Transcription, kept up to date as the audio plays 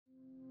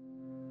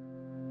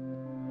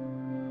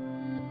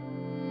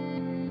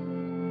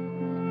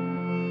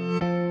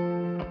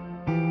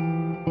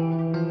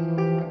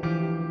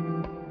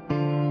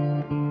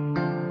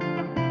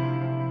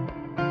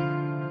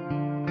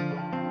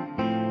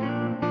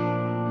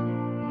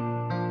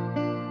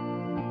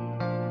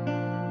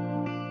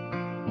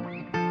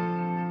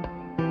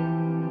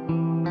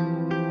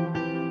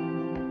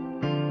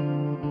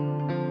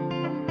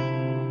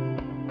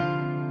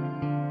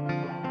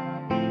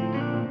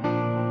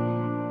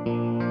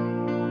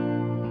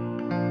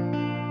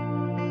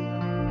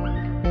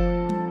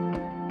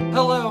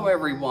Hello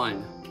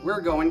everyone,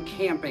 we're going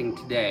camping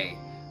today.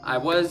 I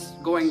was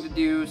going to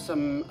do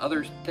some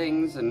other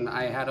things and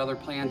I had other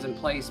plans in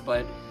place,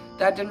 but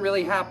that didn't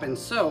really happen.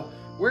 So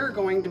we're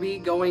going to be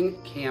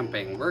going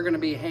camping. We're going to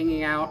be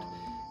hanging out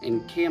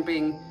and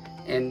camping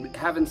and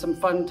having some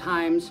fun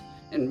times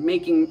and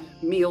making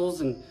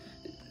meals and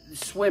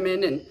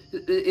swimming, and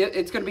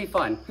it's going to be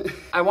fun.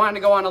 I wanted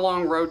to go on a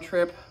long road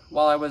trip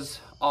while I was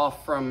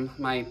off from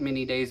my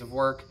many days of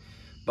work,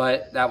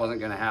 but that wasn't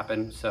going to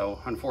happen. So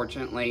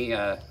unfortunately,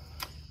 I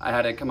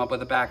had to come up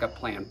with a backup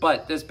plan.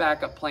 But this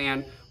backup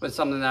plan was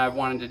something that I've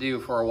wanted to do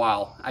for a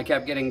while. I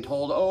kept getting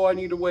told, oh, I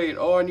need to wait.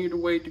 Oh, I need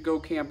to wait to go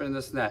camping and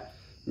this and that.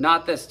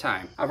 Not this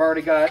time. I've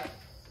already got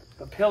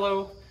a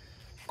pillow,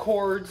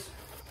 cords,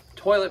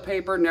 toilet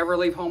paper, never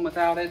leave home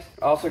without it.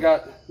 I also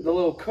got the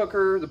little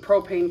cooker, the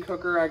propane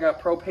cooker. I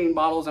got propane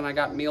bottles and I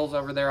got meals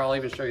over there. I'll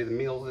even show you the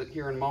meals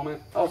here in a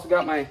moment. I also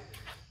got my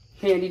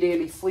handy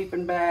dandy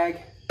sleeping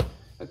bag,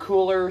 a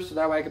cooler, so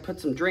that way I could put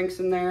some drinks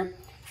in there.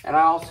 And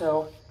I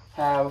also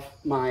have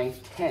my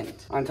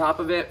tent on top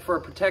of it for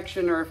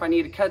protection, or if I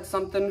need to cut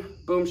something,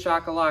 boom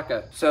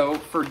shakalaka. So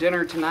for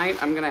dinner tonight,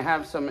 I'm gonna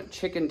have some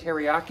chicken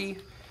teriyaki.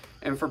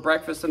 And for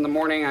breakfast in the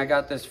morning, I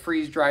got this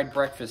freeze-dried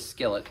breakfast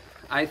skillet.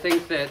 I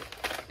think that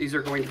these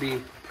are going to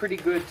be pretty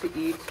good to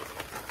eat.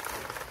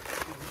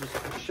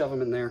 Just shove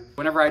them in there.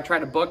 Whenever I tried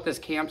to book this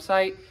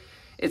campsite,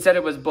 it said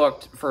it was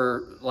booked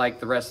for like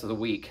the rest of the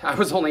week. I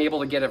was only able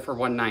to get it for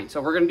one night.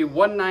 So we're gonna do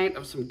one night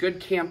of some good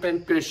camping.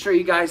 I'm gonna show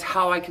you guys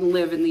how I can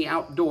live in the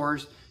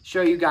outdoors,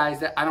 show you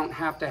guys that I don't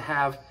have to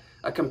have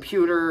a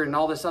computer and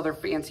all this other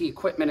fancy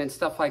equipment and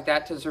stuff like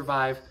that to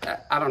survive.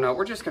 I don't know,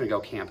 we're just gonna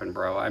go camping,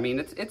 bro. I mean,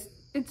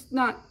 it's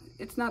not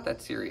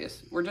that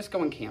serious. We're just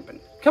going camping.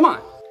 Come on.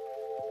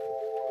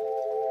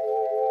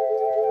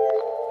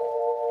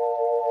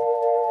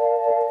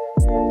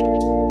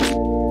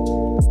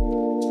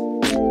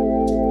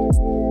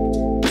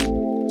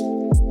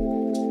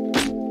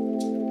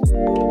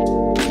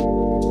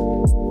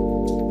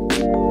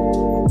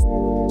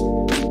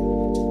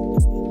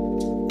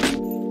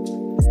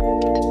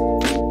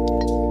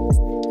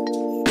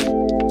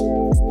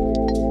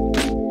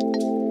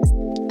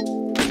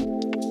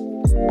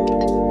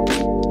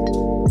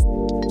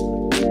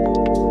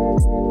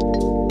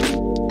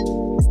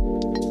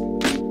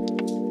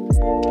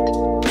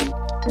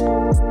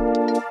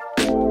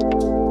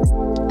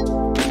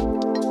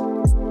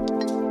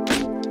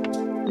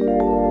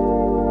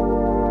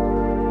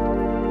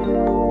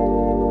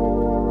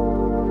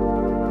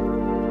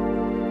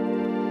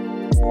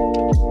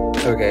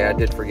 Okay, I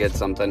did forget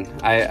something.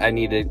 I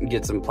need to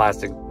get some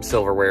plastic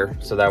silverware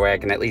so that way I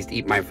can at least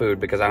eat my food,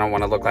 because I don't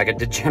want to look like a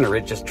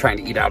degenerate just trying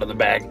to eat out of the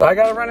bag. But I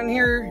gotta run in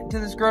here to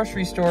this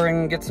grocery store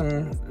and get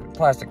some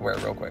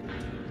plasticware real quick.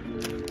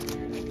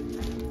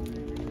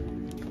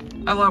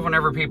 I love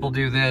whenever people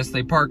do this.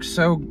 They park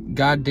so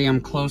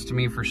goddamn close to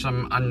me for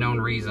some unknown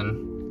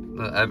reason.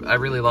 I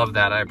really love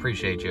that. I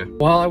appreciate you.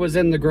 While I was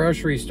in the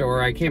grocery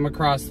store, I came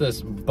across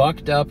this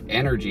Bucked Up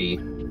Energy,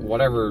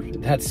 whatever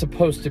that's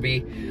supposed to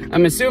be.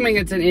 I'm assuming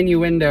it's an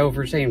innuendo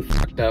for saying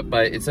fucked up,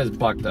 but it says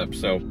bucked up,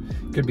 so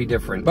could be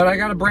different. But I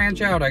gotta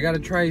branch out. I gotta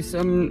try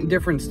some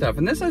different stuff.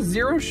 And this has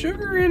 0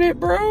 sugar in it,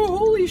 bro.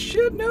 Holy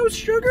shit, no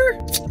sugar.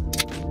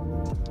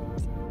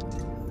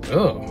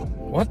 Oh,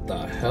 what the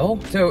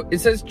hell? So it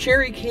says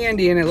cherry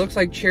candy and it looks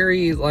like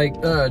cherry,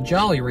 like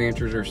Jolly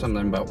Ranchers or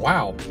something, but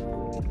wow.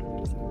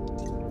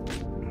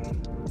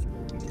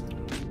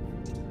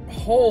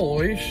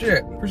 Holy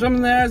shit. For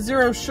something that has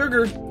 0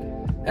 sugar,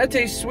 that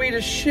tastes sweet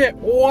as shit.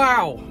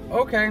 Wow.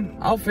 Okay,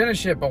 I'll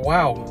finish it, but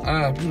wow.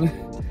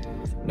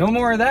 No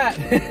more of that.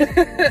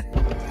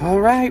 All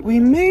right, we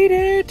made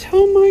it.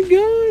 Oh my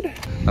God.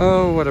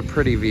 Oh, what a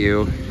pretty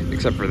view.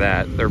 Except for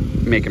that, they're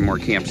making more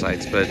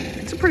campsites, but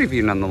it's a pretty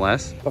view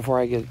nonetheless.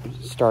 Before I get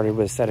started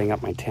with setting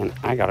up my tent,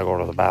 I gotta go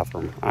to the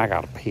bathroom. I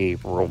gotta pee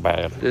real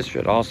bad. This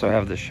should also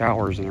have the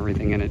showers and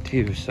everything in it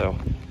too, so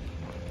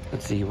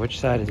let's see, which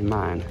side is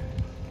mine?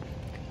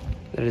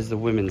 That is the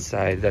women's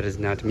side. That is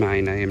not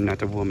mine. I am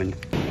not a woman.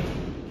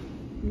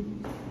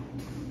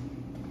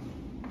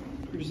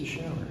 Where's the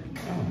shower?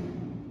 Oh,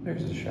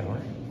 there's the shower.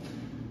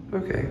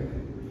 Okay,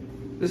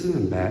 this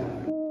isn't bad.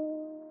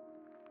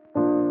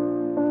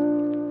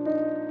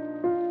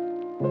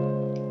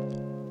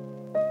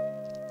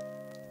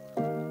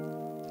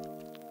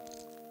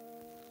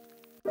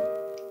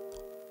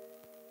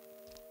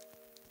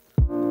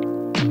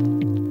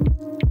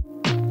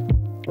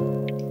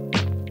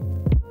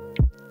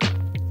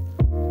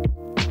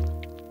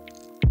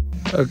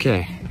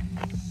 Okay,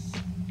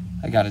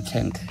 I got a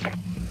tent.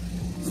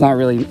 It's not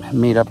really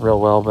made up real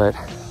well, but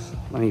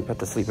let me put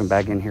the sleeping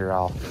bag in here.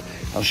 I'll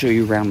show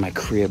you around my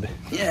crib.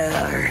 Yeah,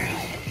 all right.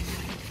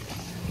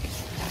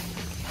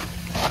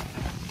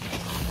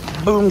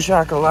 Boom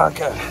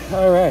shakalaka.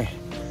 All right,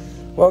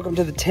 welcome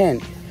to the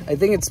tent. I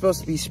think it's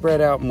supposed to be spread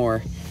out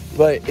more,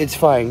 but it's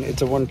fine.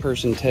 It's a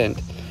one-person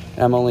tent.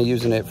 I'm only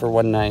using it for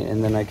one night,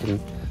 and then I can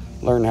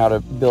learn how to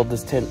build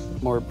this tent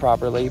more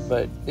properly,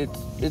 but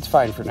it's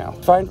fine for now.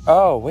 Fine.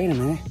 Oh, wait a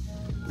minute.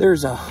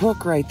 There's a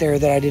hook right there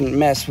that I didn't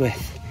mess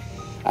with.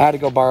 I had to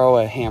go borrow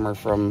a hammer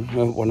from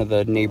one of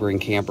the neighboring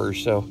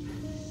campers, so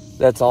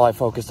that's all I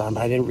focused on,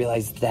 but I didn't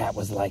realize that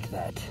was like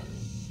that.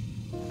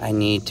 I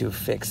need to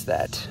fix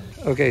that.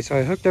 Okay, so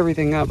I hooked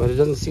everything up, but it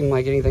doesn't seem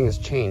like anything has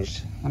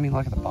changed. Let me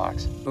look at the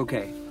box.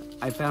 Okay,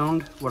 I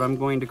found what I'm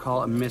going to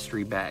call a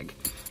mystery bag,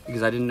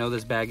 because I didn't know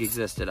this bag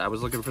existed. I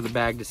was looking for the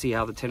bag to see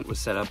how the tent was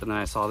set up, and then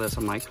I saw this.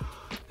 I'm like,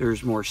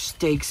 there's more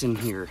steaks in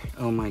here.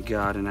 Oh my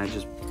God, and I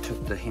just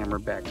took the hammer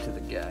back to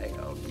the guy.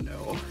 Oh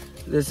no.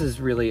 This is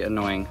really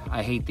annoying.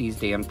 I hate these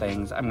damn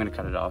things. I'm gonna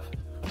cut it off.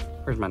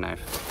 Where's my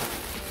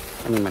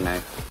knife? I need my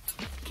knife.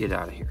 Get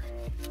out of here.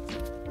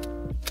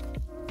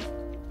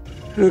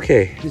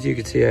 Okay, as you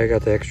can see, I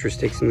got the extra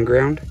stakes in the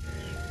ground.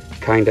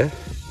 Kinda.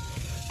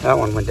 That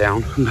one went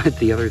down, but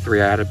the other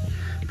three I had to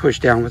push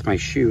down with my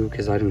shoe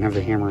because I didn't have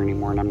the hammer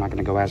anymore, and I'm not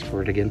gonna go ask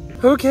for it again.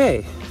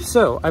 Okay,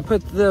 so I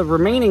put the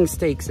remaining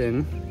stakes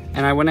in,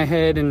 and I went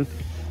ahead and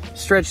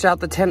stretched out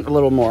the tent a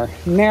little more.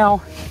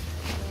 Now,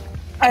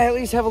 I at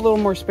least have a little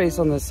more space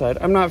on this side.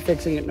 I'm not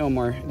fixing it no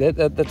more.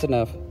 That's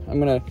enough. I'm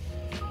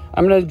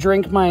gonna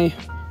drink my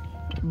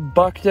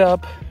bucked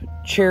up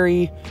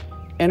cherry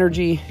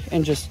energy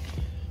and just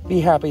be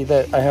happy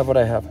that I have what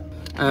I have.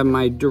 I have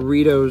my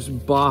Doritos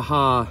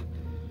Baja,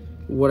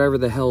 whatever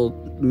the hell,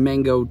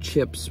 mango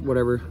chips,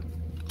 whatever.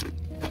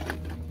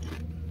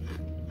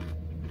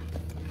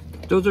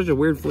 Those are a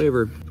weird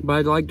flavor, but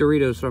I like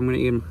Doritos, so I'm gonna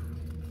eat them.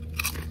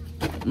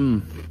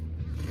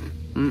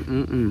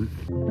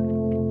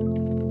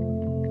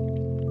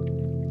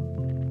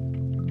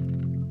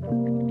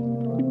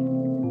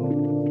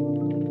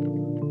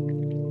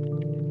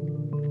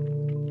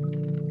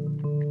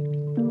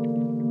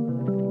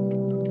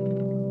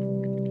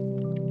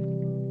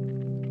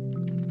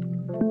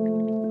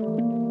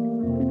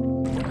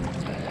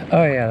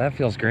 Oh yeah, that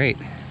feels great.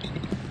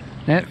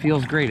 That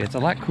feels great. It's a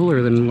lot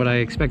cooler than what I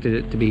expected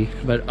it to be,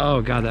 but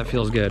oh God, that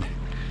feels good.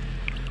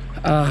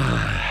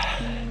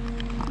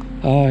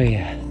 Oh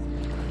yeah.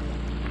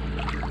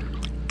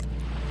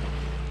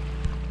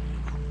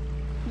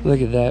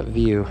 Look at that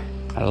view.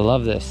 I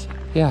love this.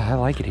 Yeah, I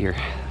like it here.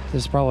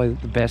 This is probably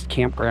the best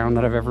campground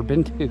that I've ever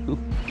been to.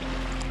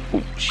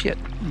 Oh shit.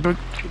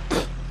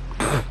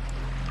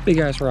 Big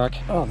ass rock.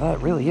 Oh, that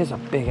really is a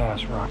big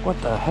ass rock.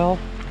 What the hell?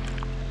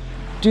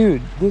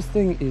 Dude, this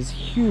thing is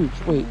huge.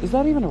 Wait, is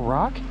that even a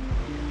rock?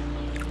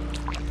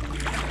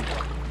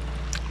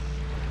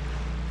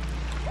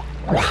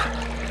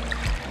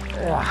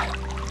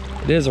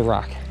 It is a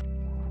rock.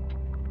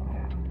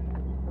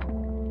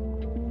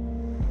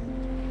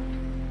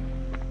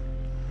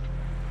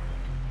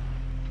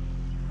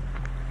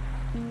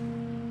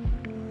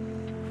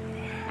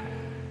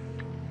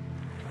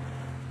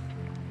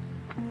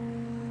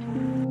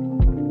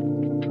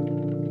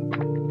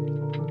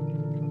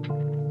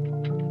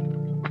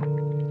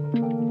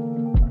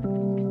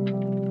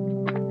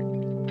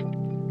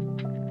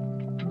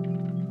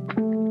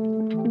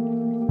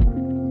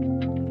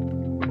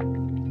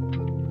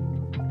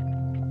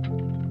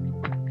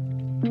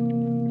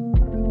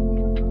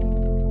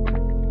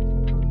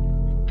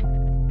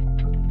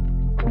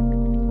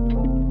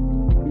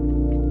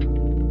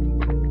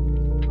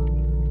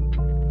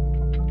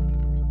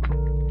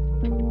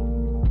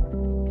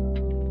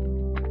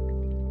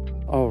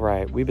 All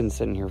right, we've been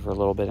sitting here for a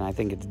little bit and I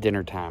think it's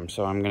dinner time,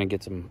 so I'm gonna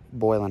get some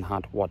boiling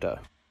hot water.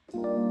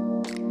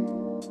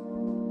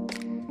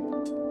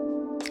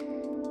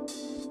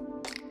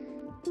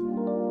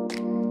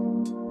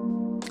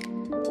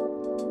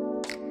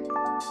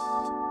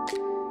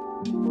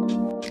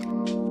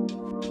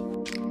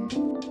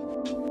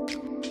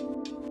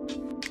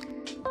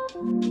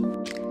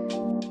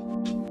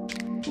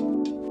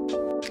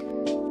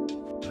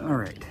 All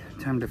right,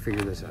 time to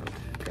figure this out.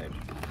 Okay.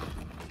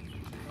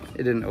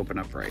 It didn't open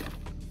up right.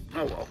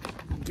 Oh well,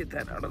 get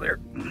that out of there.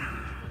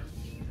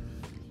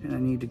 And I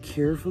need to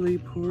carefully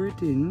pour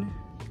it in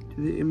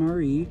to the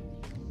MRE.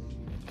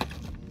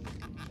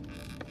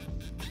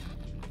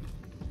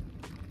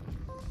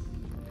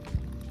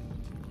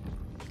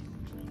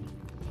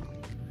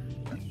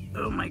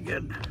 Oh my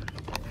god.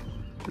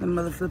 The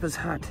mother flip is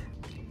hot.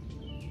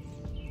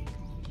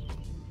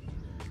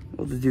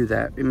 We'll just do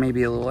that. It may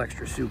be a little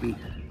extra soupy.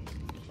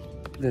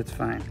 That's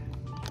fine.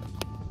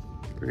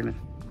 We're gonna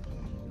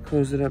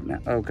close it up now.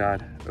 Oh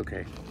God,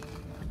 okay.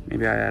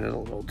 Maybe I added a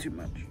little too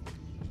much.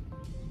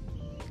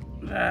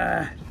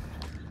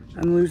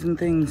 I'm losing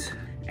things.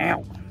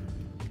 Ow.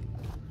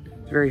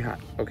 It's very hot.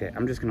 Okay,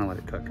 I'm just gonna let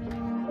it cook.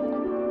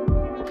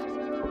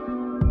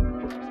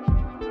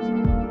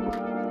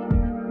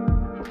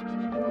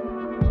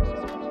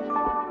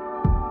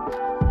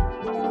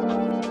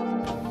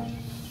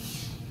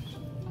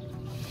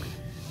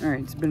 All right,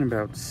 it's been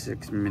about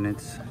 6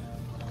 minutes.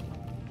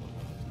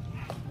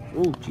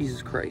 Oh,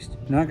 Jesus Christ.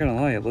 Not gonna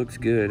lie, it looks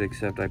good,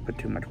 except I put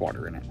too much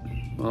water in it.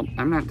 Well,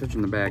 I'm not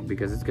touching the bag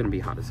because it's gonna be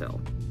hot as hell.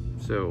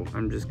 So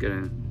I'm just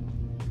gonna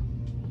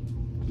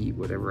eat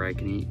whatever I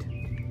can eat.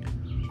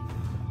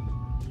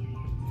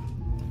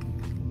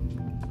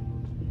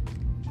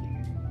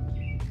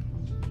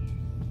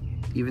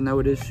 even though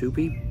it is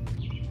soupy,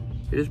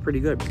 it is pretty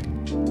good.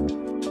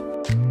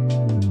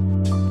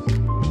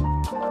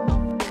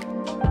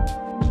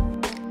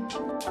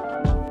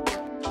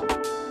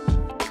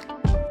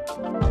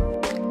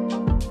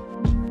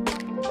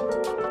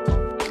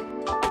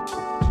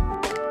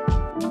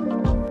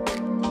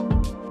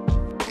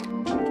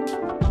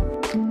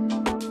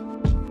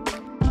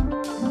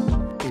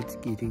 It's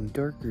getting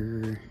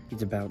darker.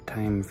 It's about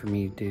time for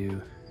me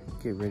to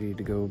get ready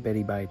to go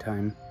beddy bye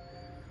time.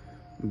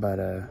 But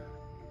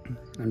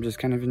I'm just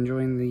kind of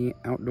enjoying the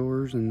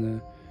outdoors and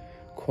the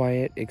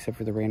quiet, except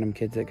for the random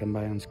kids that come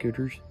by on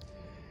scooters.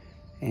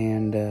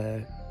 And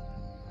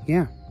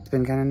yeah, it's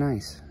been kind of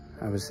nice.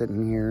 I was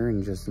sitting here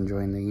and just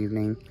enjoying the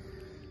evening.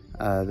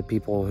 The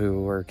people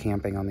who were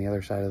camping on the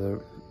other side of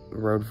the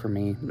road for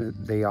me,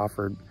 they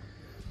offered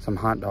some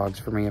hot dogs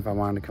for me if I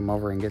wanted to come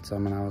over and get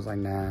some, and I was like,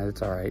 nah,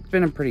 it's all right. It's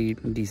been a pretty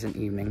decent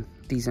evening.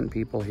 Decent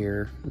people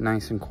here,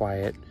 nice and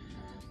quiet,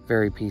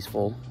 very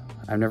peaceful.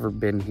 I've never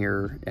been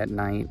here at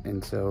night,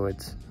 and so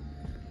it's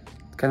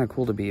kind of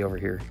cool to be over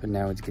here, but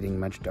now it's getting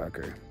much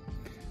darker.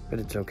 But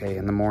it's okay.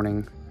 In the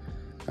morning,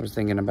 I was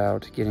thinking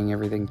about getting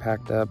everything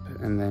packed up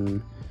and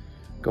then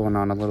going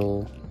on a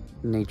little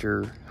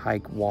nature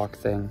hike walk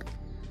thing.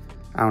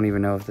 I don't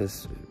even know if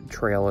this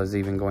trail is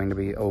even going to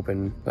be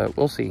open, but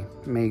we'll see.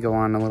 May go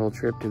on a little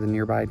trip to the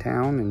nearby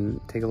town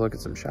and take a look at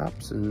some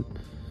shops and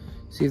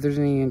see if there's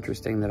any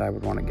interesting that I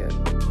would want to get.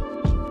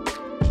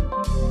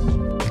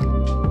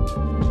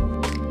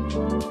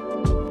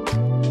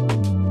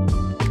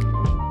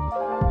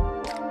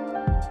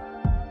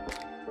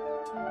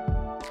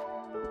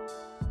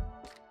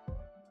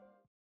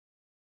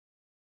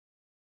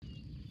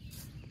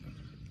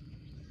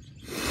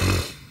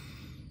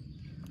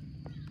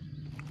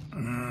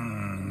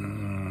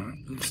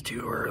 It's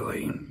too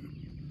early.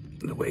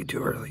 Way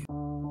too early.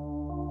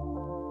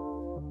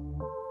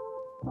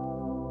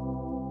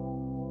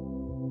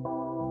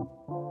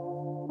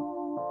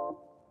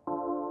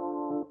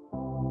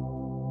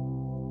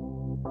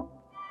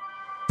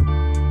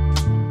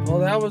 Well,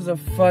 that was a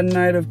fun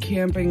night of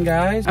camping,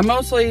 guys. I'm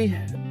mostly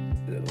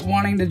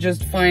wanting to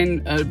just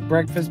find a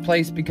breakfast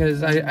place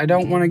because I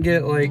don't want to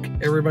get like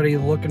everybody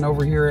looking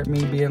over here at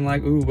me being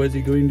like, ooh, what's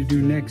he going to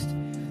do next?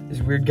 This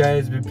weird guy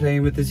has been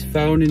playing with his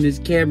phone and his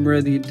camera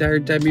the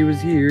entire time he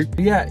was here. But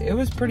yeah, it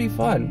was pretty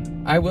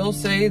fun. I will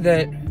say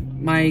that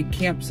my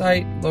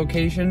campsite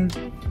location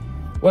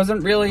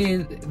wasn't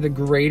really the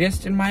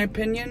greatest in my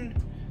opinion.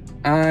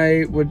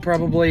 I would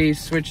probably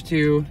switch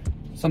to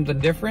something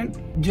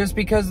different just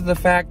because of the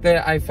fact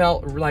that I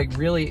felt like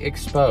really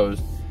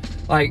exposed.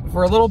 Like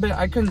for a little bit,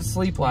 I couldn't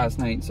sleep last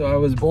night, so I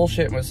was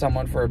bullshitting with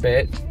someone for a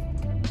bit,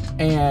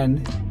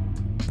 and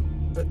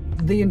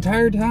the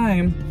entire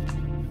time,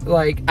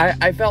 like,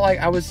 I felt like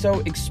I was so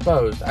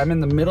exposed. I'm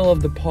in the middle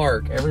of the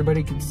park.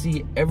 Everybody can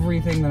see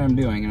everything that I'm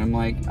doing. And I'm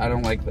like, I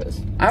don't like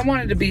this. I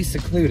wanted to be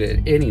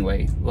secluded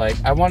anyway. Like,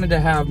 I wanted to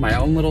have my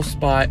own little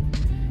spot.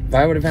 If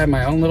I would have had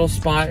my own little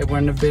spot, it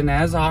wouldn't have been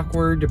as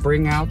awkward to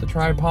bring out the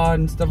tripod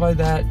and stuff like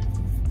that.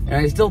 And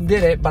I still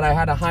did it, but I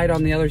had to hide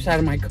on the other side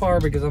of my car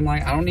because I'm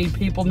like, I don't need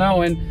people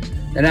knowing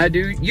that I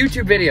do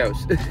YouTube videos.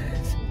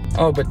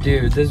 Oh, but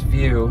dude, this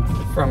view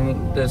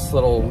from this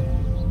little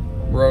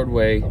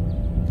roadway,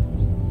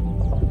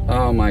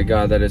 oh my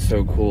God, that is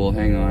so cool.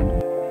 Hang on.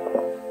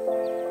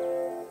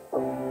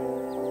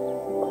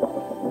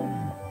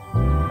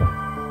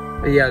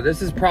 But yeah,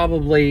 this is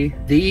probably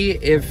the,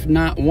 if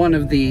not one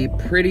of the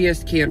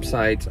prettiest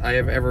campsites I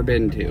have ever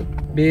been to.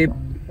 Beep,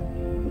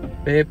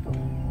 beep,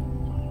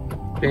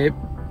 beep,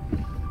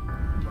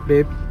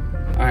 beep.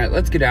 All right,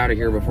 let's get out of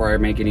here before I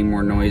make any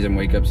more noise and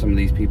wake up some of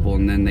these people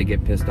and then they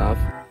get pissed off.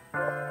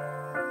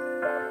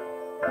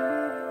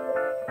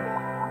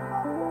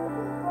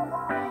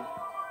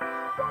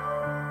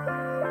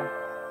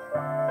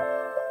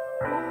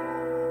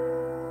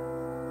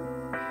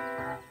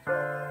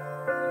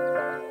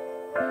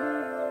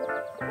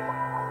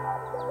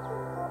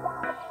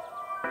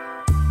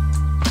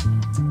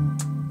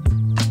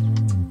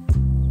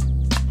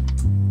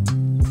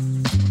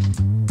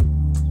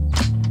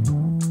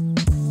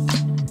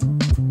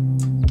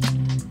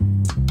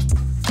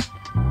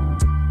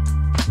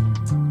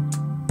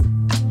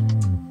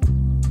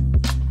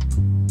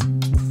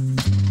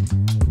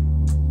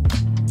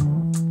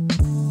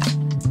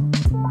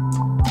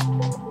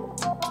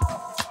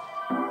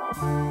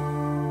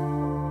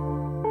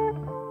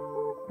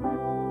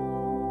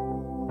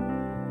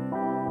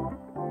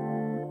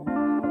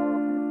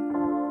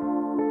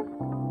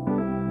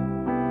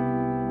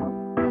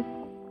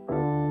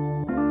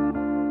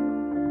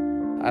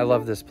 I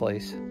love this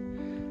place.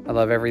 I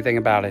love everything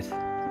about it.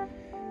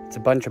 It's a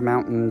bunch of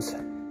mountains.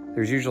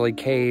 There's usually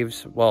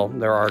caves. Well,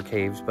 there are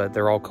caves, but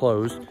they're all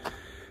closed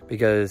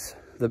because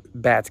the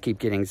bats keep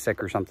getting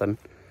sick or something.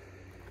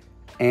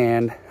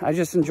 And I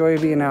just enjoy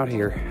being out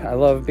here. I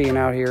love being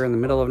out here in the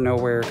middle of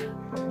nowhere,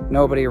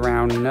 nobody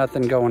around,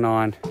 nothing going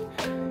on,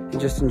 and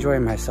just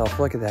enjoying myself.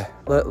 Look at that.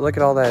 Look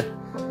at all that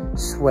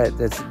sweat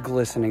that's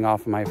glistening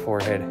off of my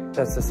forehead.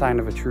 That's the sign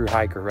of a true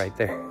hiker right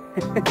there.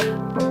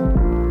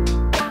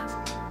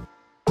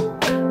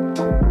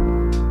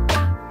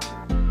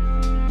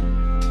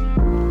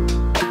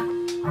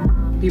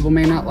 People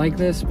may not like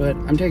this, but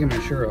I'm taking my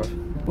shirt off.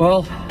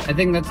 Well, I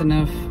think that's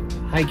enough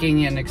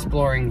hiking and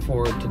exploring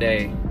for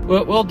today.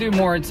 We'll do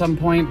more at some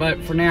point,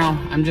 but for now,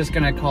 I'm just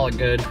gonna call it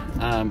good.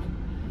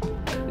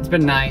 It's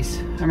been nice.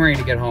 I'm ready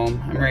to get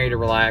home. I'm ready to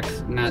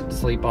relax, not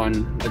sleep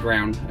on the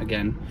ground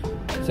again.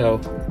 So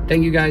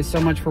thank you guys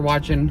so much for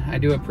watching. I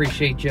do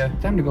appreciate you.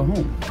 Time to go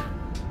home.